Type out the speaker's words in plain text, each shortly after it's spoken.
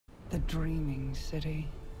dreaming city.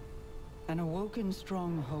 An awoken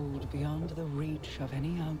stronghold beyond the reach of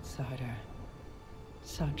any outsider.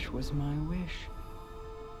 Such was my wish.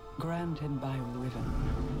 Granted by Riven,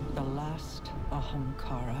 the last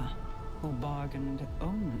Ahamkara, who bargained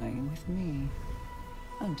only with me,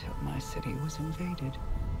 until my city was invaded.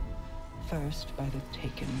 First by the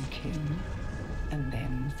Taken King, and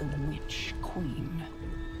then the Witch Queen.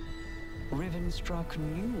 Riven struck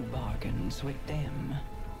new bargains with them,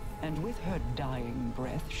 and with her dying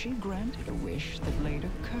breath she granted a wish that laid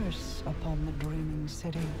a curse upon the dreaming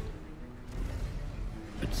city.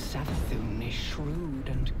 But Savathun is shrewd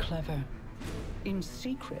and clever. In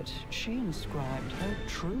secret, she inscribed her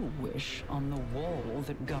true wish on the wall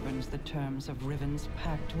that governs the terms of Riven's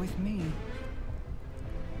pact with me.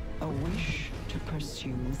 A wish to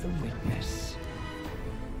pursue the witness.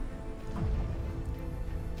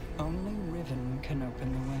 Only Riven can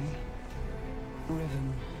open the way.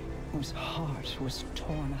 Riven, whose heart was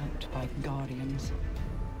torn out by guardians.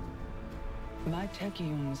 My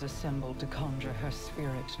Techeuns assembled to conjure her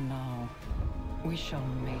spirit now. We shall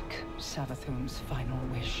make Savathun's final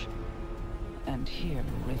wish, and hear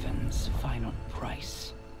Riven's final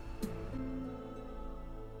price.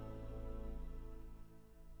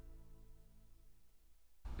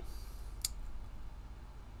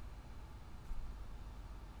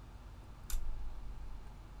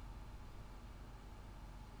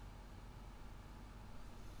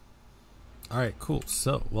 All right, cool.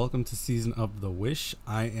 So, welcome to Season of the Wish.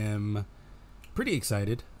 I am pretty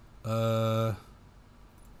excited for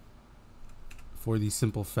the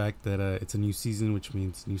simple fact that it's a new season, which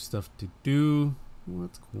means new stuff to do. Well,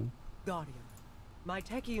 that's cool. Guardian, my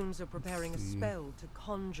Techeuns are preparing a spell to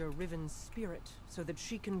conjure Riven's spirit so that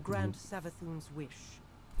she can grant Savathun's wish.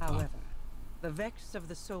 However, the Vex of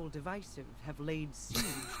the Soul Divisive have laid siege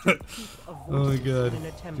to the keep of Oh my god, in an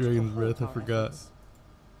attempt Dragon's to Breath, I halt our forgot. efforts.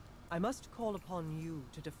 I must call upon you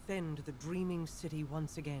to defend the dreaming city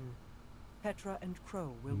once again. Petra and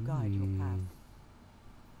Crow will guide your path.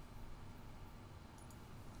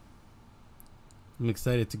 I'm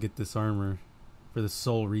excited to get this armor for the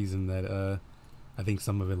sole reason that I think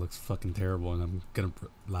some of it looks fucking terrible and I'm gonna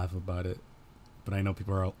laugh about it. But I know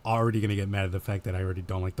people are already gonna get mad at the fact that I already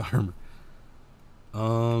don't like the armor.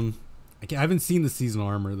 I haven't seen the seasonal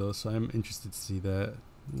armor though, so I'm interested to see that.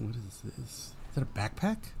 What is this? Is that a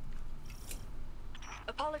backpack?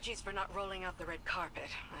 Apologies for not rolling out the red carpet.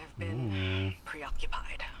 I've been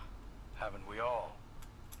preoccupied. Haven't we all?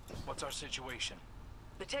 What's our situation?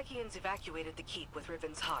 The Techeuns evacuated the keep with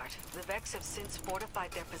Riven's heart. The Vex have since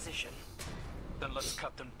fortified their position. Then let's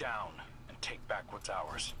cut them down and take back what's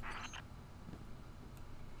ours.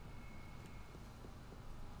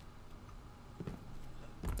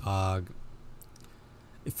 Dog.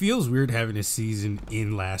 It feels weird having a season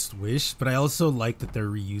in Last Wish, but I also like that they're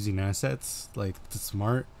reusing assets. Like, it's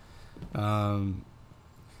smart. My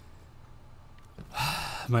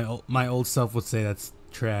old self would say that's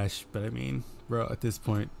trash, but I mean, bro, at this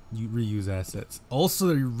point, you reuse assets. Also,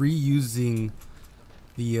 they're reusing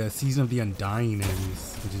the Season of the Undying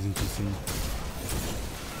enemies, which is interesting.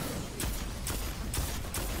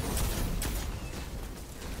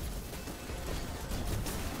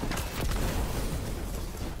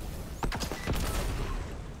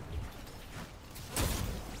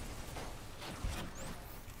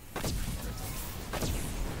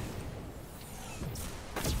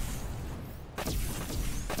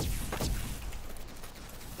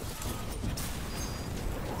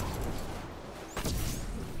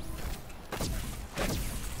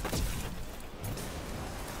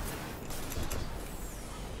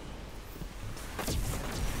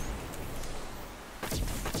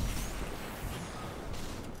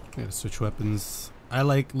 Gotta switch weapons. I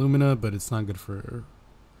like Lumina, but it's not good for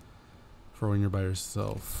when you're by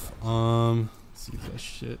yourself. Let's see that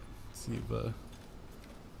shit. Let's see if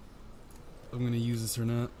I'm gonna use this or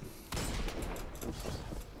not.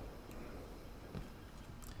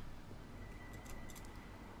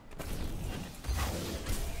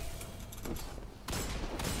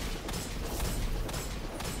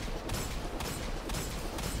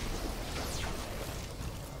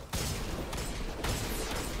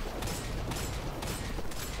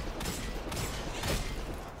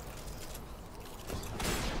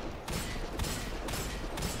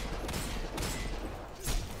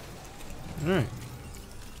 Alright.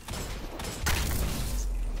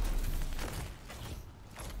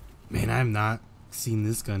 Man, I have not seen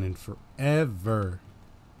this gun in forever.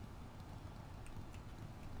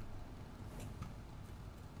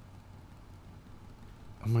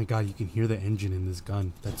 Oh my god, you can hear the engine in this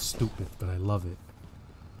gun. That's stupid, but I love it.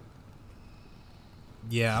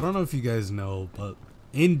 Yeah, I don't know if you guys know, but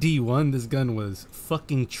in D1, this gun was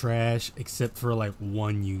fucking trash except for like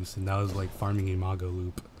one use, and that was like farming Imago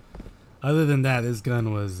loop. Other than that, this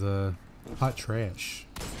gun was hot trash.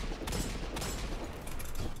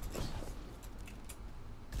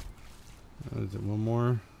 Is it one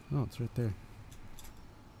more? Oh, it's right there.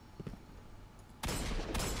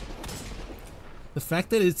 The fact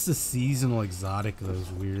that it's a seasonal exotic though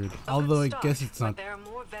is weird. Although I guess it's not there are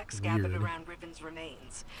more Vex weird. gathered around Riven's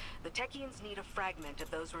remains. The Techians need a fragment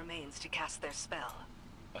of those remains to cast their spell.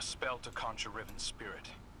 A spell to conjure Riven's spirit.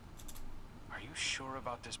 Are you sure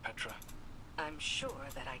about this, Petra? I'm sure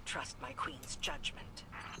that I trust my queen's judgment.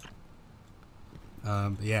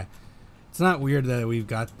 Yeah, it's not weird that we've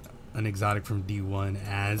got an exotic from D1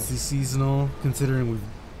 as the seasonal, considering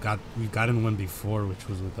we've gotten one before, which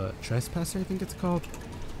was with a trespasser, I think it's called.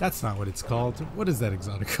 That's not what it's called. What is that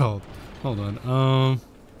exotic called? Hold on.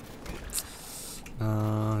 It's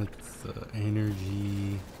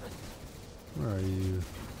energy. Where are you?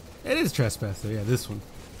 It is trespasser. Yeah, this one.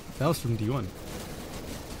 That was from D1.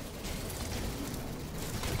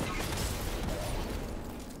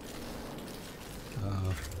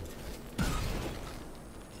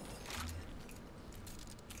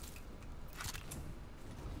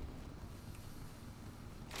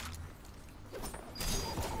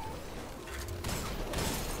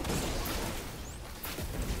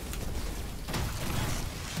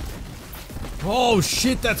 Oh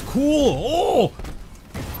shit, that's cool. Oh,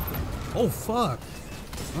 oh fuck.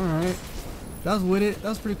 All right, that was with it. That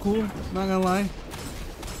was pretty cool. Not gonna lie.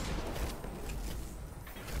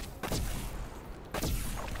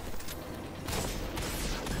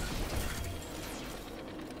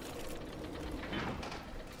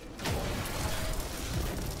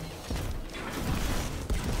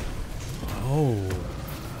 Oh,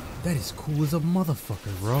 that is cool as a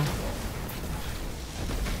motherfucker, bro.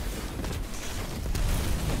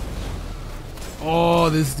 Oh,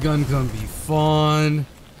 this gun's gonna be fun.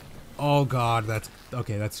 Oh god, that's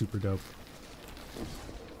okay, that's super dope.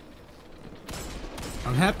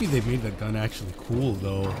 I'm happy they made the gun actually cool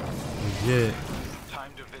though. Legit.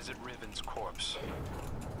 Time to visit Riven's corpse.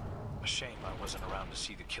 A shame I wasn't around to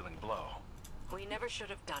see the killing blow. We never should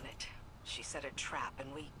have done it. She set a trap and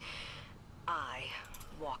I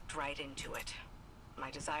walked right into it. My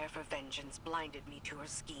desire for vengeance blinded me to her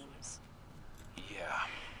schemes. Yeah.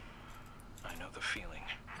 I know the feeling.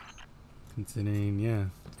 Considering, yeah,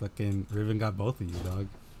 fucking Riven got both of you, dog.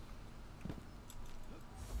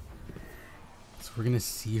 So we're gonna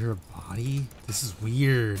see her body? This is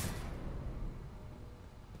weird.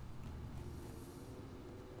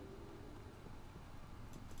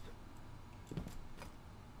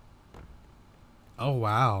 Oh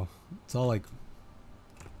wow. It's all like,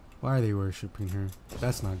 why are they worshipping her?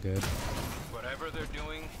 That's not good. Whatever they're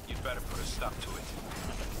doing, you'd better put a stop to it.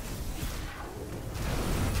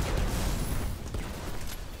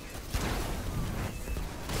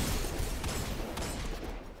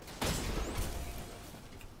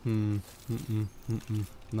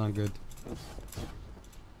 Not good.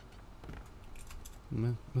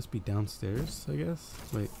 Must be downstairs, I guess.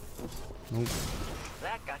 Wait. Nope.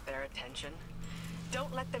 That got their attention.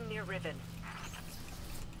 Don't let them near Riven.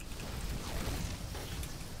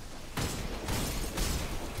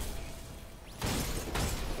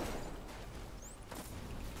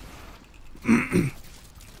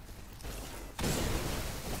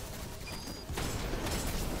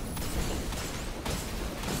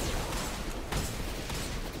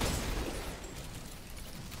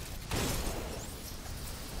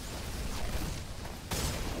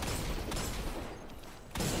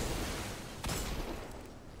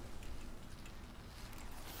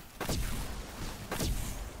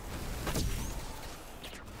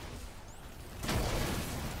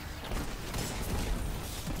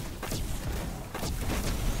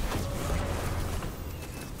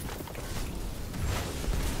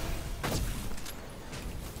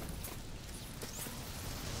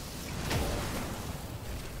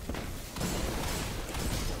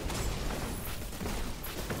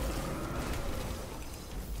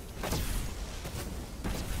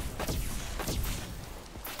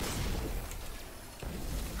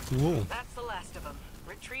 Cool. That's the last of them.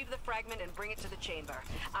 Retrieve the fragment and bring it to the chamber.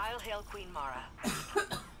 I'll hail Queen Mara.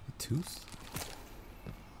 Tooth?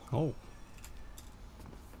 Oh.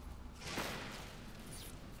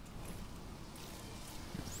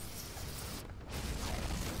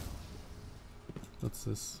 What's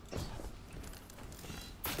this?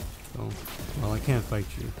 Oh, well, I can't fight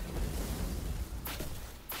you.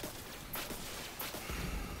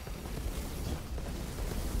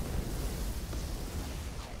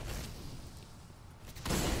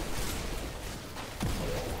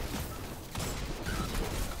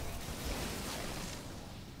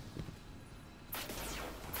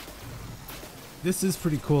 This is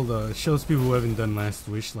pretty cool though. It shows people who haven't done Last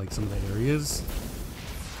Wish, like some of the areas,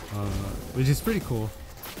 which is pretty cool.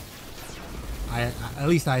 At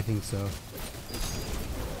least I think so.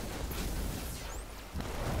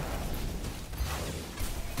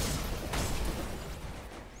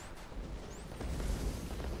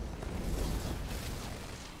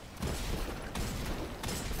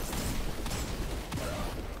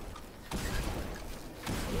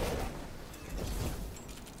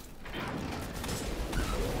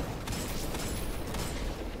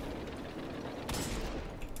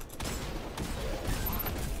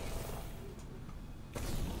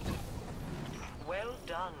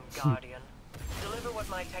 Guardian. Deliver what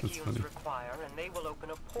my techions require, and they will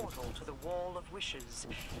open a portal to the Wall of Wishes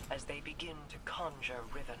as they begin to conjure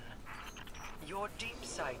Riven. Your deep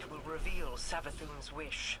sight will reveal Savathun's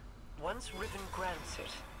wish. Once Riven grants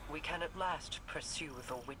it, we can at last pursue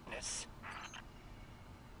the witness.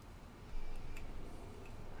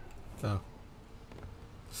 Oh.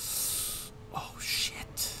 Oh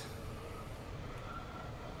shit.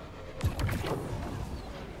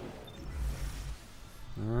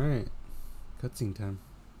 Alright. Cutscene time.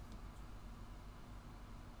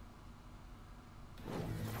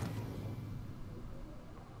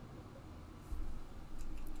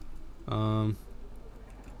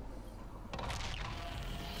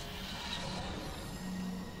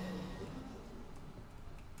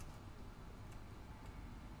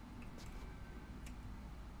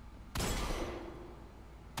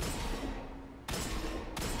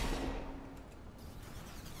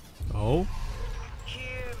 Oh?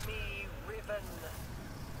 Hear me, Riven.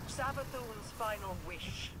 Savathun's final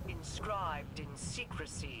wish, inscribed in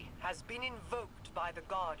secrecy, has been invoked by the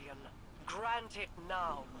Guardian. Grant it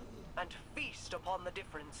now, and feast upon the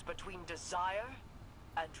difference between desire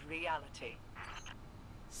and reality.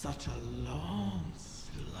 Such a long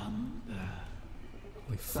slumber.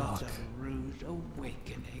 Holy fuck. Such a rude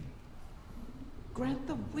awakening. Grant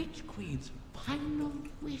the Witch Queen's final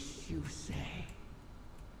wish, you say?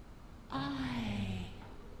 I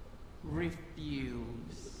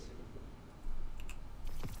refuse.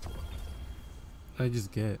 I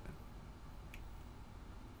just get.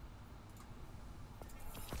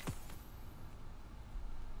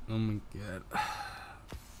 Oh my god.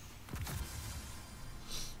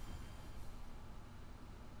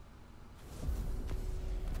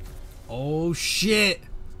 Oh shit!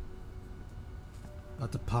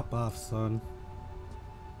 About to pop off, son.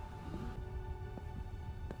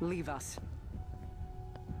 Leave us.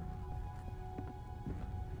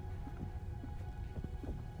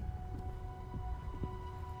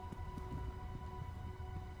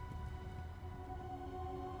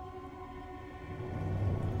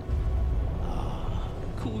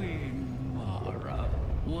 Queen Mara,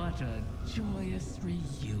 what a joyous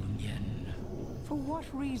reunion. For what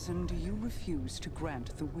reason do you refuse to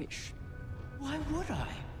grant the wish? Why would I,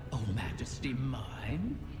 oh Majesty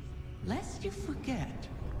mine? Lest you forget,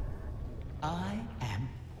 I am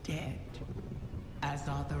dead, as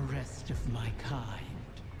are the rest of my kind.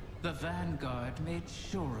 The Vanguard made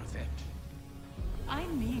sure of it. I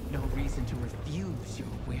need no reason to refuse your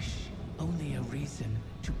wish, only a reason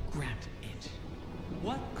to grant it.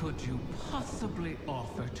 What could you possibly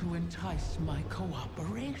offer to entice my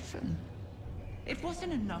cooperation? It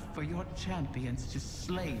wasn't enough for your champions to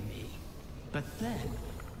slay me, but then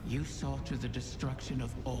you saw to the destruction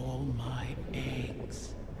of all my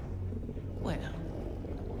eggs. Well,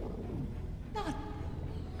 not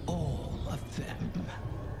all of them.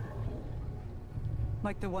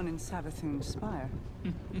 Like the one in Savathun's spire.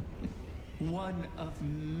 One of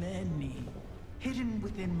many, hidden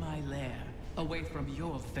within my lair, away from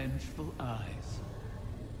your vengeful eyes.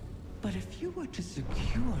 But if you were to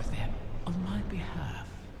secure them on my behalf,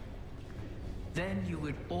 then you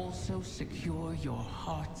would also secure your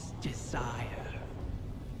heart's desire.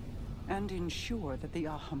 And ensure that the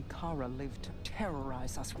Ahamkara live to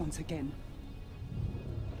terrorize us once again.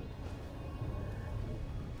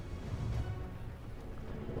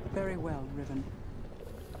 Very well, Riven.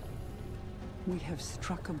 We have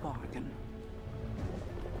struck a bargain.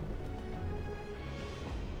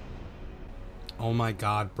 Oh my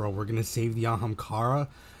god, bro. We're gonna save the Ahamkara,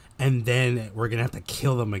 and then we're gonna have to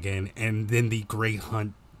kill them again, and then the Great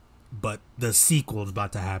Hunt. But the sequel is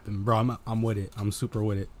about to happen, bro. I'm with it. I'm super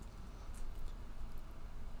with it.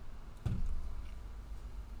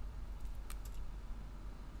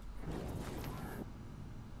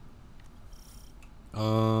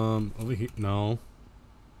 Over here. No.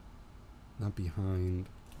 Not behind.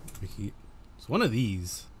 Over here. It's one of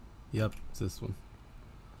these. Yep, it's this one.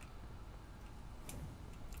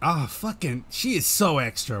 Ah, fucking. She is so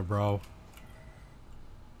extra, bro.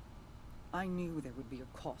 I knew there would be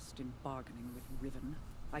a cost in bargaining with Riven.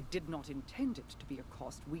 I did not intend it to be a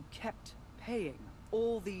cost we kept paying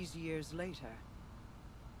all these years later.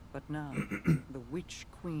 But now, the Witch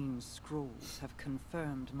Queen's scrolls have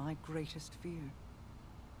confirmed my greatest fear.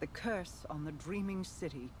 The curse on the Dreaming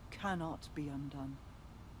City cannot be undone.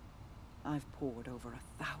 I've pored over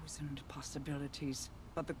 1,000 possibilities,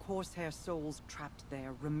 but the Corsair souls trapped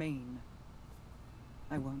there remain.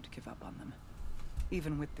 I won't give up on them.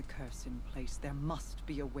 Even with the curse in place, there must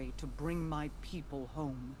be a way to bring my people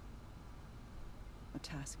home. A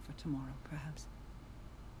task for tomorrow, perhaps.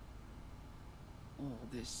 All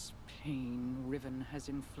this pain Riven has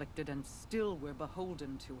inflicted, and still we're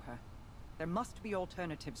beholden to her. There must be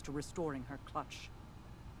alternatives to restoring her clutch.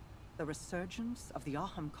 The resurgence of the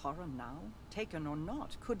Ahamkara now, taken or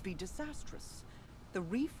not, could be disastrous. The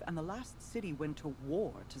Reef and the last city went to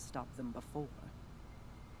war to stop them before.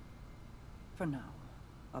 For now,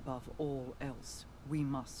 above all else, we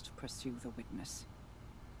must pursue the witness.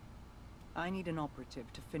 I need an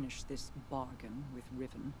operative to finish this bargain with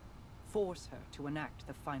Riven. Force her to enact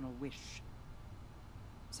the final wish.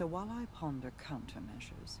 So while I ponder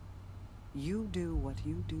countermeasures, you do what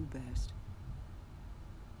you do best.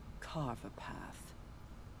 Carve a path.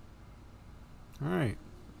 Alright.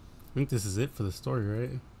 I think this is it for the story,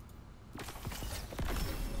 right?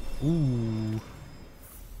 Ooh.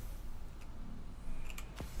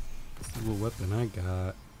 Let's see what weapon I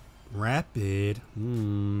got. Rapid. I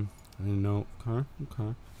didn't know.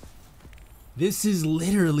 Okay. This is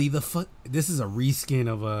literally the this is a reskin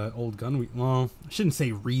of a old gun. Well, I shouldn't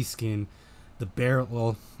say reskin. The barrel.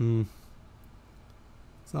 Well,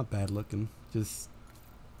 it's not bad looking. Just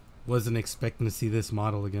wasn't expecting to see this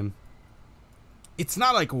model again. It's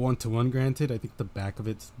not like a 1-to-1, granted. I think the back of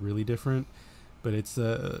it's really different, but it's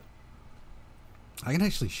I can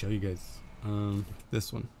actually show you guys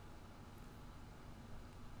this one.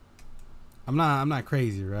 I'm not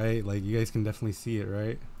crazy, right? Like, you guys can definitely see it,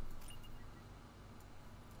 right?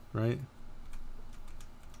 Right?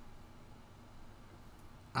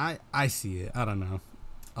 I see it. I don't know.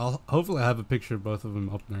 Hopefully I have a picture of both of them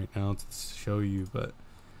up right now to show you, but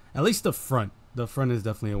at least the front is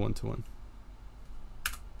definitely a 1-to-1.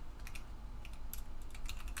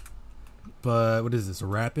 But what is this? A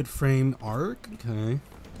rapid frame arc? Okay.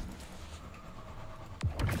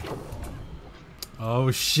 Oh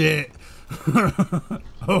shit.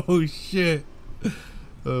 Oh shit.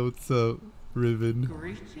 Oh, what's up, Riven?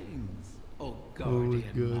 Greetings, oh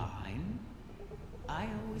guardian mine. I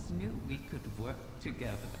always knew we could work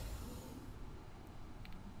together.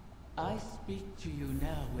 I speak to you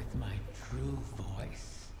now with my true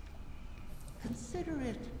voice. Consider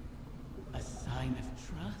it a sign of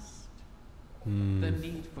trust. The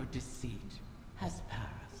need for deceit has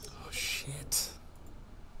passed. Oh shit.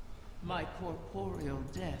 My corporeal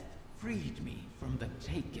death freed me from the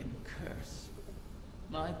taken curse.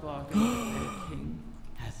 My bargain with their king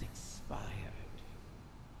has expired.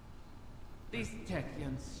 These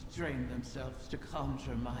Techians strain themselves to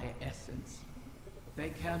conjure my essence. They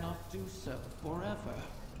cannot do so forever.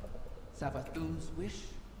 Savathun's wish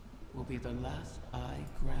will be the last I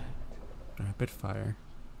grant. Rapid fire.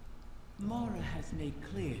 Mara has made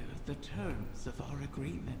clear the terms of our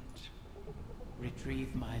agreement.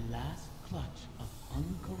 Retrieve my last clutch of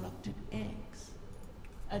uncorrupted eggs,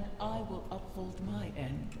 and I will uphold my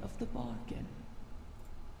end of the bargain.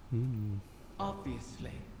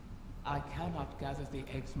 Obviously, I cannot gather the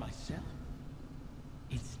eggs myself.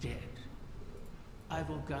 Instead, I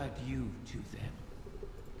will guide you to them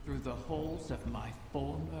through the holes of my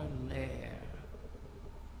former lair.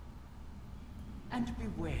 And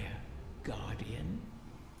beware, Guardian.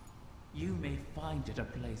 You may find it a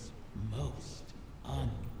place most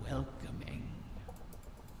unwelcoming.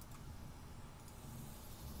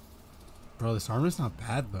 Bro, this armor's not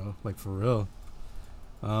bad though, like for real.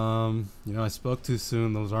 You know, I spoke too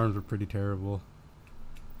soon. Those arms were pretty terrible.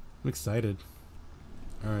 I'm excited.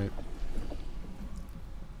 Alright.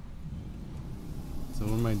 So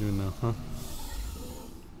what am I doing now, huh?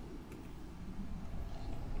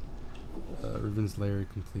 Riven's lair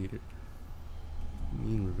completed. What do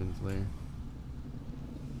you mean Riven's lair?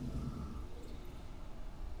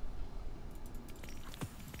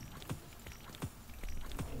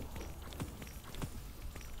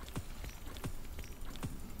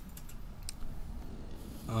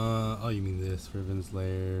 Oh, you mean this, Riven's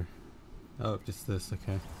lair. Oh, just this,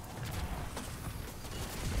 okay.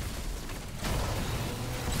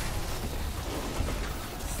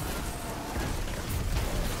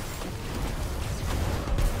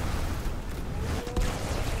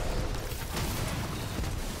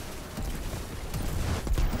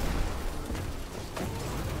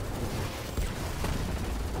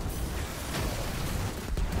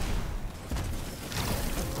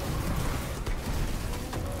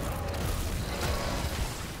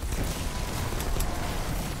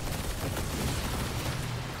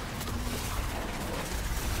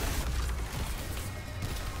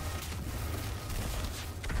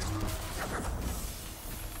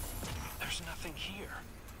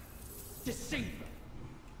 Deceiver!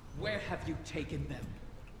 Where have you taken them?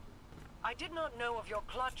 I did not know of your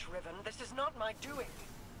clutch, Riven. This is not my doing.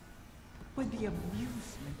 When the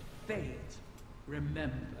amusement fades,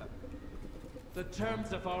 remember, the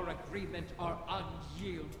terms of our agreement are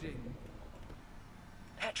unyielding.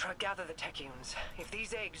 Petra, gather the Techeuns. If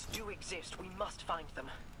these eggs do exist, we must find them.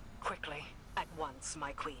 Quickly. At once,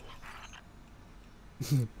 my queen.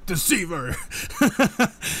 Deceiver!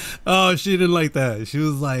 Oh, she didn't like that. She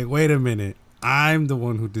was like, wait a minute. I'm the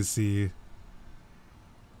one who deceived.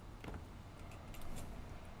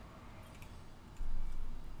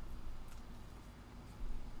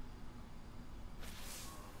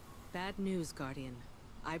 Bad news, Guardian.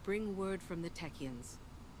 I bring word from the Techeuns.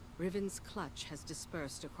 Riven's clutch has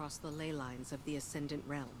dispersed across the ley lines of the Ascendant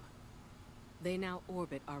Realm. They now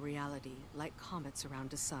orbit our reality like comets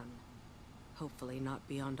around a sun. Hopefully not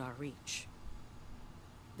beyond our reach.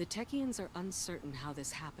 The Techeuns are uncertain how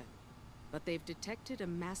this happened, but they've detected a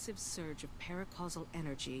massive surge of paracausal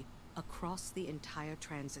energy across the entire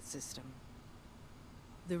transit system.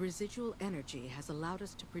 The residual energy has allowed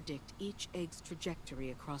us to predict each egg's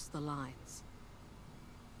trajectory across the lines.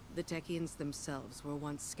 The Techeuns themselves were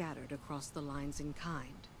once scattered across the lines in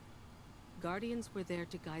kind. Guardians were there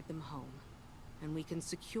to guide them home, and we can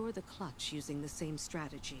secure the clutch using the same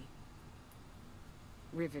strategy.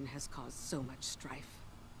 Riven has caused so much strife,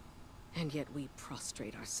 and yet we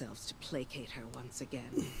prostrate ourselves to placate her once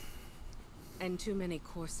again. And too many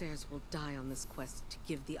Corsairs will die on this quest to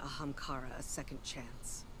give the Ahamkara a second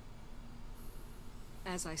chance.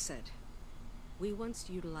 As I said, we once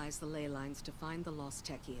utilized the ley lines to find the lost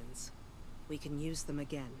Techeuns. We can use them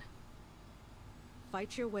again.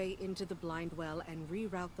 Fight your way into the blindwell and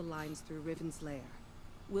reroute the lines through Riven's lair.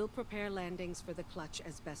 We'll prepare landings for the clutch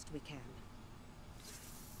as best we can.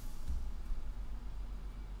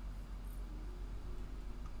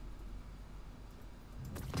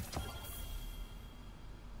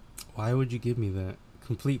 Why would you give me that?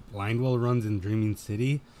 Complete blindwell runs in Dreaming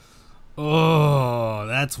City? Oh,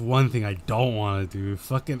 that's one thing I don't want to do.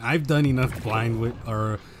 Fucking, I've done enough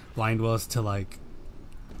blindwells to like,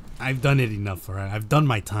 I've done it enough, alright? I've done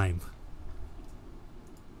my time.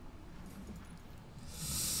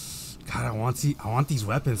 God, I want these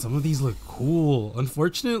weapons. Some of these look cool.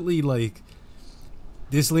 Unfortunately, like,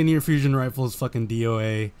 this linear fusion rifle is fucking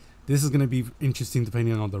DOA. This is gonna be interesting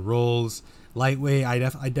depending on the rolls. Lightweight, I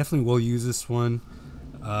definitely will use this one.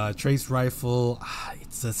 Trace rifle,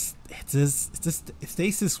 it's a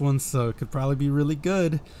stasis one, so it could probably be really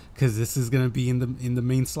good because this is gonna be in the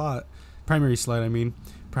main slot, primary slot. I mean,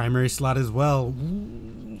 primary slot as well.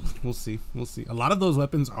 Ooh, we'll see. A lot of those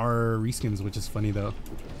weapons are reskins, which is funny though,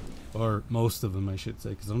 or most of them, I should say,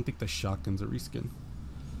 because I don't think the shotgun's a reskin.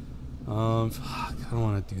 Fuck, I don't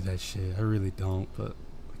want to do that shit. I really don't, but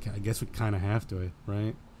I guess we kind of have to,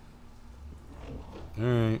 right?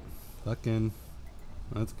 Alright, fucking,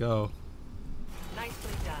 let's go.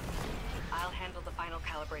 Nicely done. I'll handle the final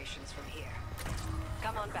calibrations from here.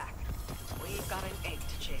 Come on back. We've got an egg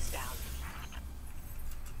to chase down.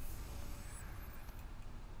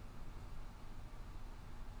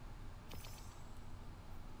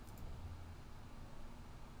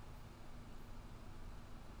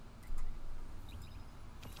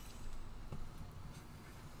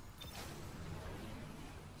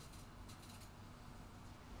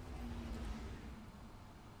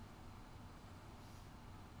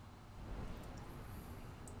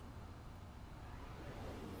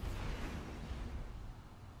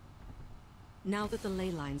 Now that the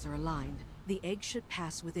ley lines are aligned, the egg should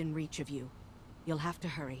pass within reach of you. You'll have to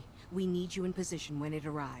hurry. We need you in position when it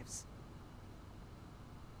arrives.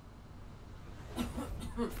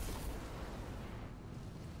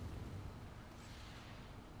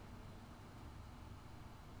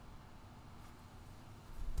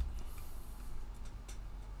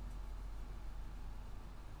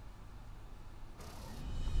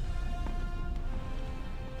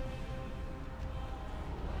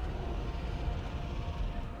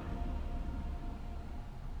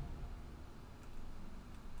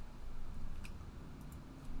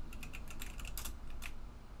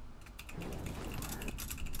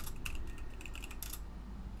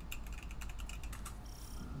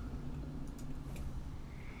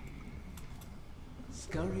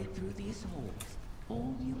 Scurry through these halls,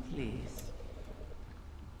 all you please.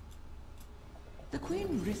 The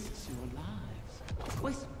Queen risks your lives,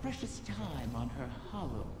 wastes precious time on her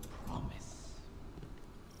hollow promise.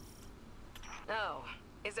 Oh,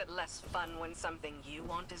 is it less fun when something you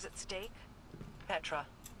want is at stake? Petra.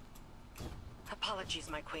 Apologies,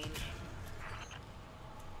 my queen.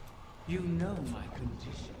 You know my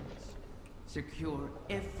conditions. Secure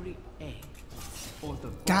every egg, or the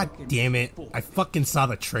God bargain damn is it. forfeit. I fucking saw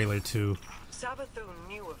the trailer too. Savathun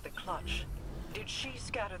knew of the clutch. Did she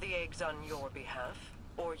scatter the eggs on your behalf,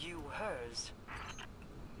 or you hers?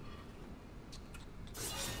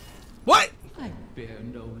 What? I bear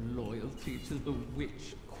no loyalty to the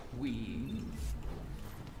Witch Queen.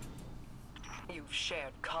 You've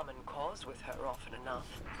shared common cause with her often enough.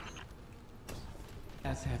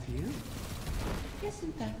 As have you.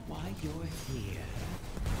 Isn't that why you're here?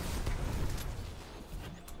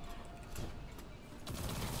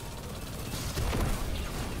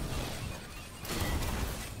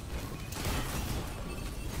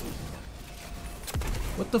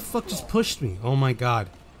 What the fuck just pushed me? Oh my god.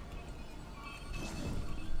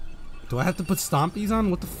 Do I have to put stompies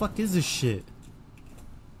on? What the fuck is this shit?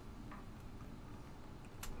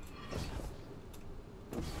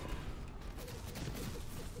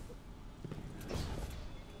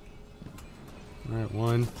 Alright,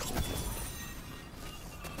 one.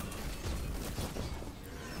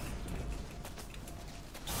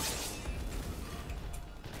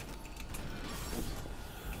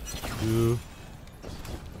 Two.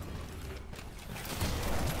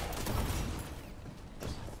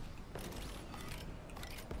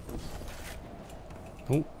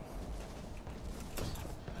 Oh.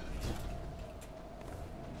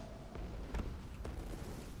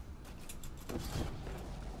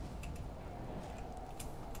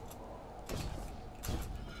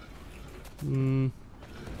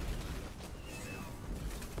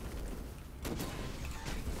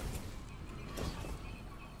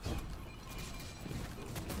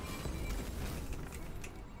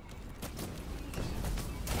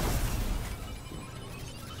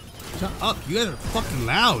 Shut up, you guys are fucking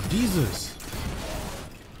loud, Jesus.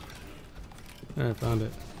 Alright, found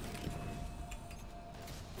it.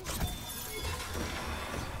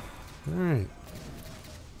 Alright.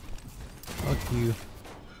 Fuck you.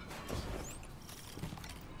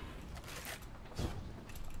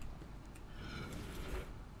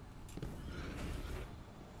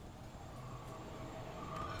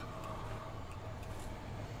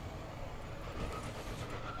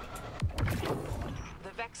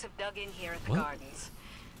 Have dug in here at the What? gardens.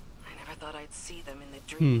 I never thought I'd see them in the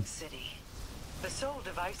dreaming city. The Soul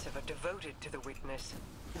Divisive are devoted to the Witness.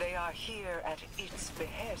 They are here at its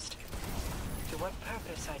behest. To what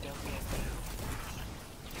purpose, I don't yet know.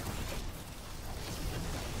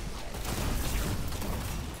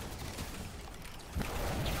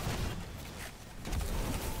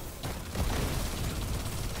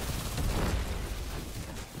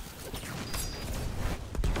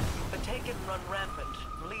 The Taken run rampant,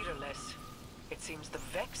 leaderless. It seems the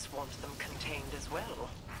Vex wants them contained as well.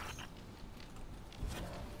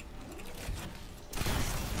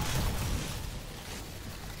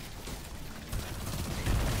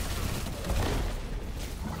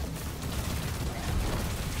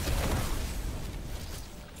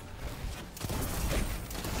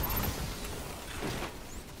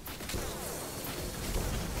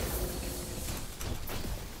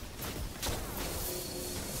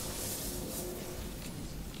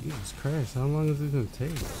 Jesus Christ, how long is this gonna take?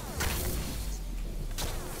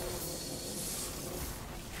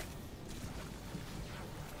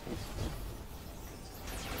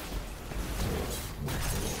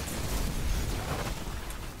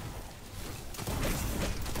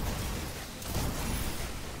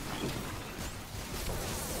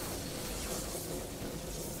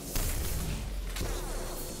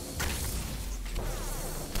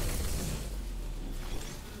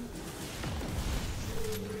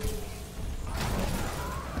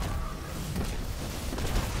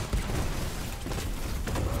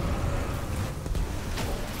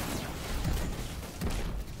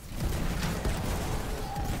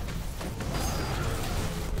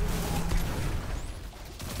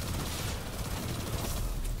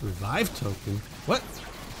 Revive token? What?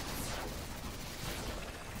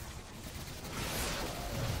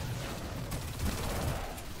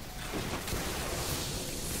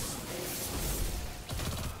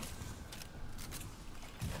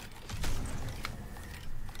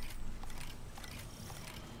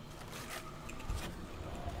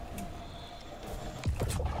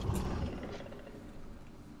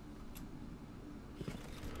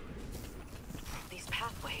 These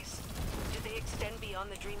pathways, do they extend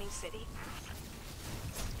beyond the dreaming city?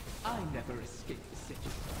 I never escaped the city.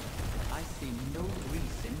 I see no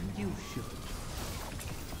reason you should.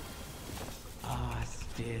 Ah,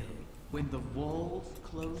 still, when the walls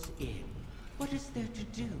close in, what is there to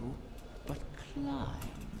do but climb?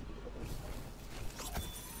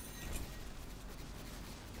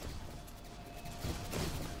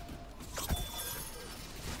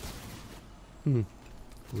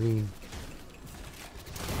 Green.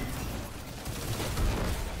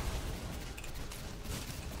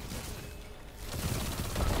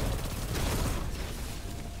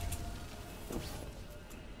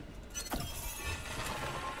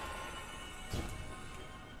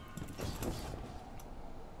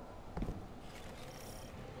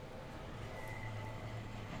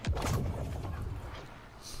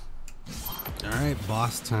 Alright,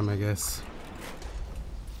 boss time, I guess.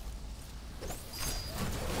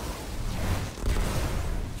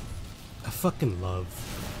 I fucking love.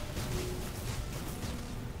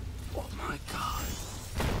 Oh my god.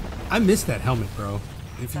 I miss that helmet, bro.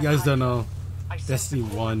 If you guys don't know, Destiny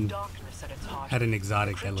 1 had an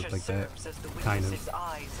exotic that looked like that. Kind of.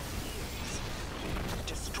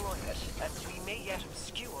 Destroy it, and we may yet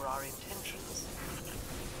obscure our intentions.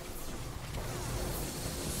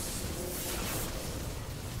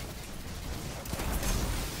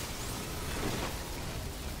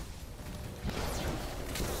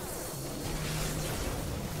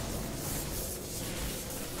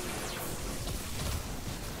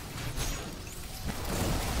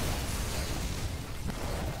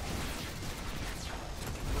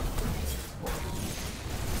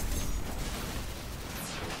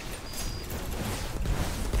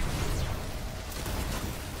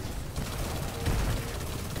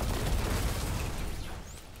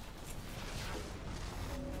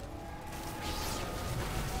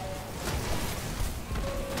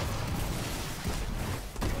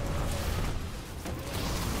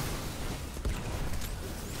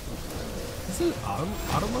 Is it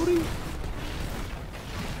auto-loading?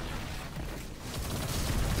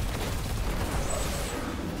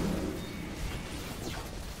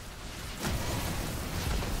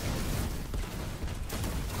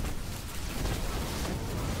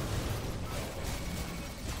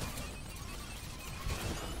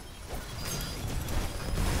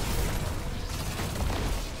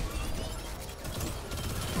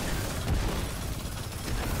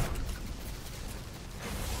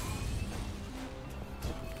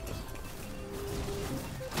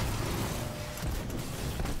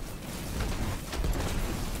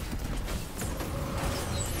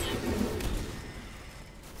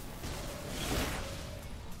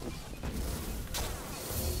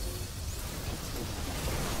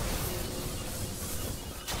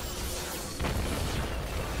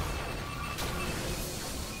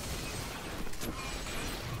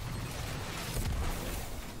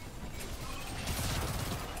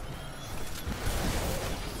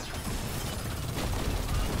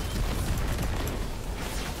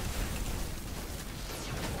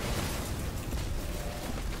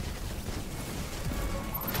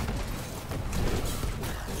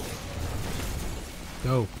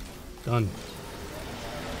 Go. Done.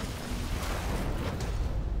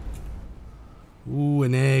 Ooh,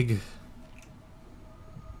 an egg.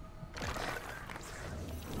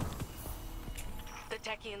 The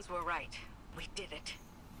Techians were right. We did it.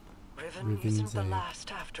 Riven Riven's isn't the egg.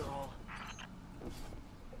 last after all.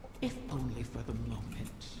 If only for the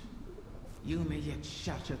moment. You may yet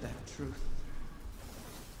shatter that truth.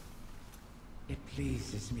 It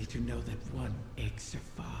pleases me to know that one egg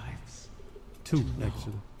survives. Two, To know,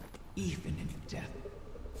 actually. even in death.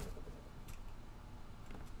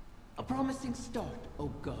 A promising start, O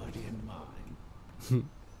guardian mine.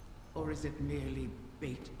 Or is it merely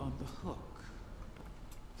bait on the hook?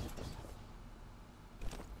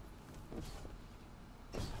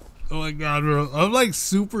 Oh my god, bro. I'm like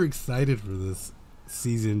super excited for this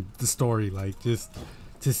season, the story, like just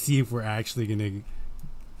to see if we're actually gonna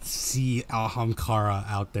see Alhamkara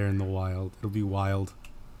out there in the wild. It'll be wild.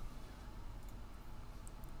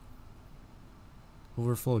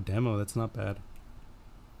 Overflow demo, that's not bad.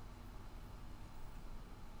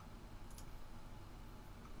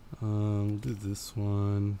 We'll do this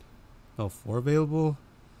one. Oh, 4 available?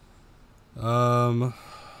 Do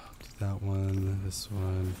that one, this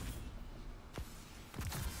one.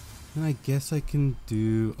 And I guess I can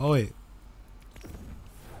do... Oh, wait.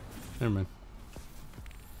 Never mind.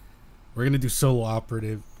 We're gonna do solo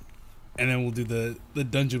operative. And then we'll do the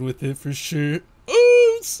dungeon with it for sure.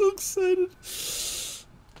 Oh, I'm so excited.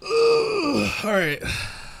 Alright.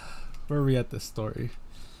 Where are we at this story?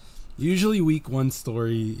 Usually week 1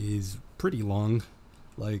 story is pretty long.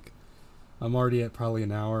 Like, I'm already at probably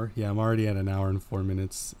an hour. Yeah, I'm already at an hour and 4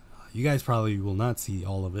 minutes. You guys probably will not see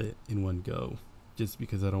all of it in one go, just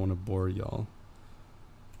because I don't want to bore y'all.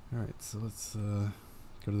 Alright, so let's go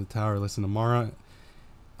to the tower, listen to Mara.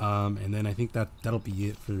 And then I think that'll be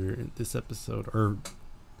it for this episode. Or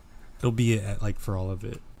it'll be it like for all of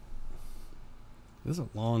it. This is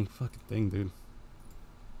a long fucking thing, dude.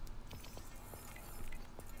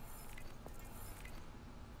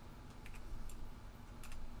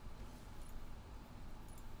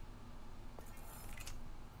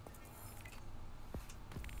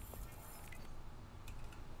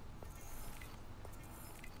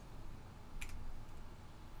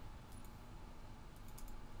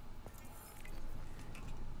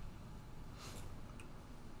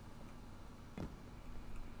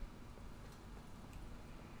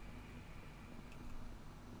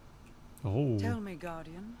 Oh. Tell me,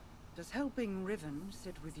 Guardian, does helping Riven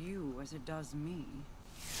sit with you as it does me?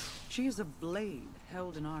 She is a blade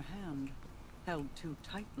held in our hand, held too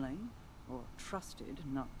tightly, or trusted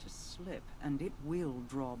not to slip, and it will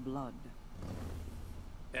draw blood.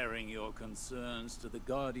 Airing your concerns to the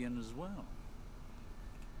Guardian as well.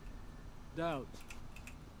 Doubt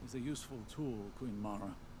is a useful tool, Queen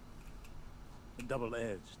Mara.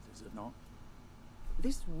 Double-edged, is it not?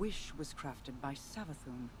 This wish was crafted by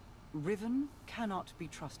Savathun. Riven cannot be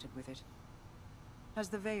trusted with it. Has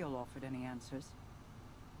the Veil offered any answers?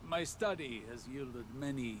 My study has yielded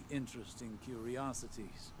many interesting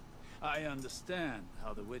curiosities. I understand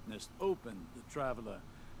how the Witness opened the Traveler,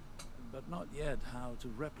 but not yet how to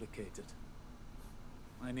replicate it.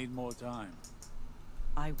 I need more time.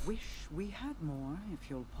 I wish we had more, if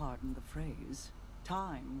you'll pardon the phrase.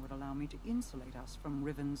 Time would allow me to insulate us from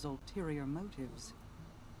Riven's ulterior motives.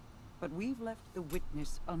 But we've left the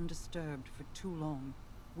Witness undisturbed for too long.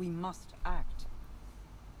 We must act.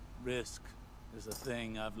 Risk is a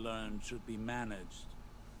thing I've learned should be managed,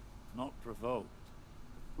 not provoked.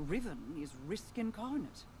 Riven is risk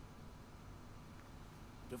incarnate.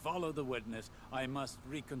 To follow the Witness, I must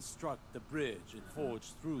reconstruct the bridge it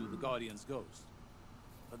forged through the Guardian's ghost.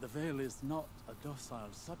 But the Veil is not a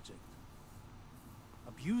docile subject.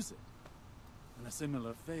 Abuse it, and a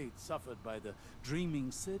similar fate suffered by the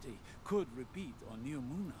Dreaming City could repeat on New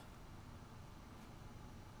Muna.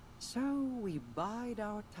 So we bide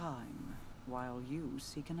our time, while you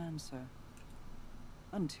seek an answer.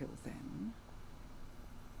 Until then,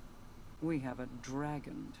 we have a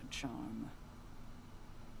dragon to charm.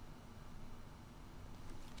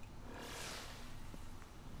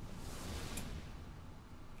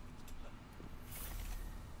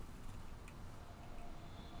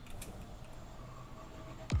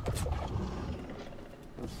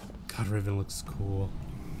 God, Riven looks cool.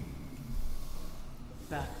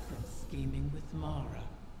 Back from scheming with Mara,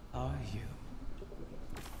 are you?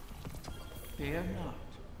 Fear not,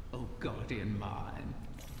 O Guardian mine.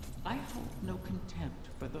 I hold no contempt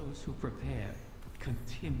for those who prepare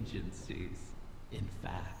contingencies. In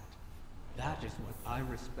fact, that is what I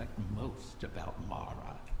respect most about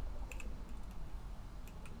Mara.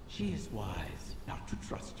 She is wise not to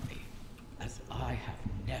trust me, as I have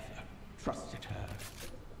never trusted her.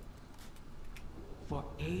 For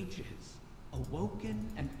ages, Awoken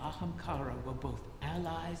and Ahamkara were both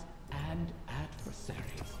allies and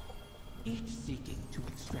adversaries, each seeking to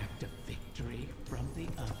extract a victory from the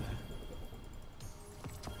other.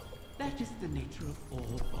 That is the nature of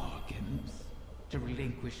all bargains, to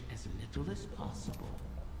relinquish as little as possible,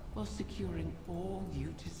 while securing all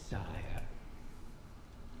you desire.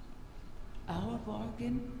 Our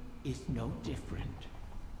bargain is no different.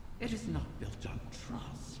 It is not built on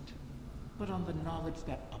trust, but on the knowledge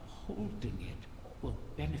that upholding it will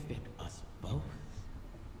benefit us both.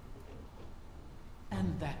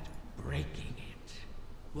 And that breaking it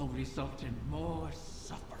will result in more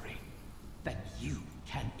suffering than you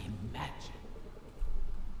can imagine.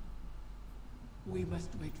 We must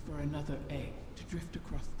wait for another egg to drift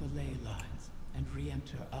across the ley lines and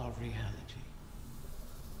re-enter our reality.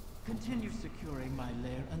 Continue securing my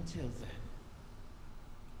lair until then.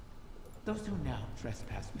 Those who now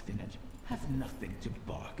trespass within it have nothing to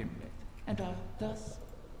bargain with, and are thus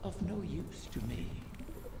of no use to me.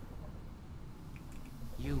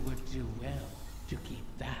 You would do well to keep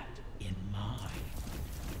that